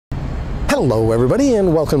Hello everybody,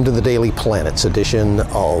 and welcome to the Daily Planets edition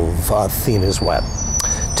of Athena's Web.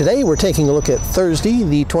 Today we're taking a look at Thursday,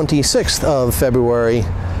 the 26th of February,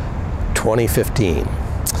 2015.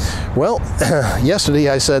 Well, yesterday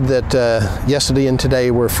I said that yesterday and today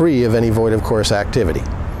were free of any void of course activity.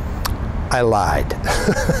 I lied.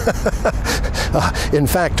 In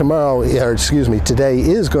fact, today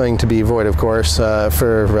is going to be void of course from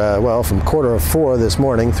 3:45 this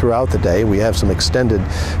morning throughout the day. We have some extended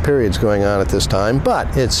periods going on at this time,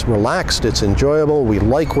 but it's relaxed, it's enjoyable, we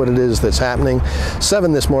like what it is that's happening.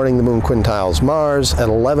 7 this morning, the moon quintiles Mars. At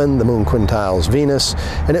 11, the moon quintiles Venus.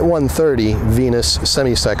 And at 1:30, Venus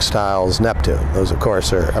semi-sextiles Neptune. Those, of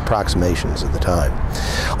course, are approximations at the time.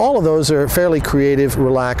 All of those are fairly creative,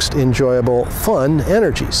 relaxed, enjoyable, fun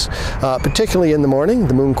energies. Particularly in the morning,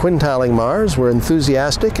 the moon quintiling Mars, we're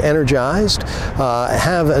enthusiastic, energized,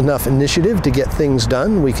 have enough initiative to get things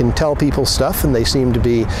done. We can tell people stuff and they seem to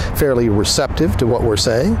be fairly receptive to what we're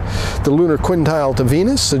saying. The lunar quintile to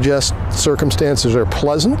Venus suggests circumstances are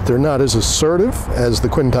pleasant. They're not as assertive as the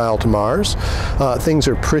quintile to Mars. Things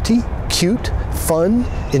are pretty, cute, fun,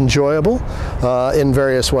 enjoyable in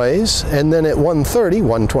various ways. And then at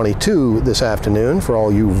 1:22 this afternoon, for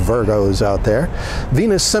all you Virgos out there,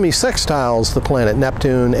 Venus semi-sextiles the planet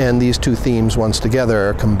Neptune, and these two themes once together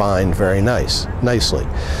are combined very nicely.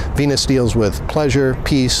 Venus deals with pleasure,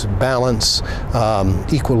 peace, balance,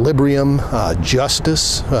 equilibrium,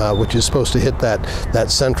 justice, which is supposed to hit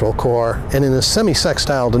that central core. And in a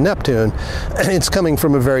semi-sextile to Neptune, it's coming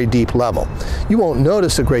from a very deep level. You won't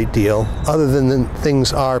notice a great deal other than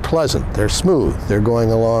things are pleasant, they're smooth, they're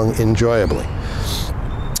going along enjoyably.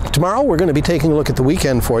 Tomorrow we're going to be taking a look at the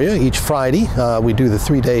weekend for you. Each Friday we do the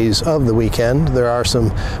 3 days of the weekend. There are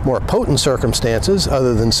some more potent circumstances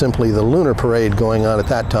other than simply the lunar parade going on at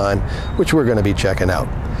that time, which we're going to be checking out.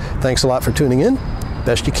 Thanks a lot for tuning in.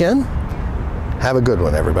 Best you can. Have a good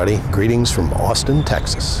one, everybody. Greetings from Austin,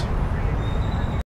 Texas.